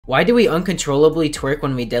Why do we uncontrollably twerk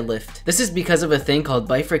when we deadlift? This is because of a thing called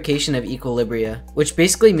bifurcation of equilibria, which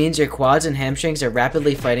basically means your quads and hamstrings are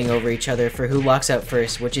rapidly fighting over each other for who locks out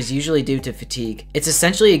first, which is usually due to fatigue. It's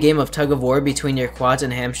essentially a game of tug of war between your quads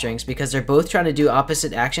and hamstrings because they're both trying to do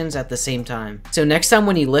opposite actions at the same time. So next time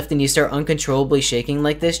when you lift and you start uncontrollably shaking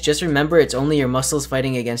like this, just remember it's only your muscles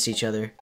fighting against each other.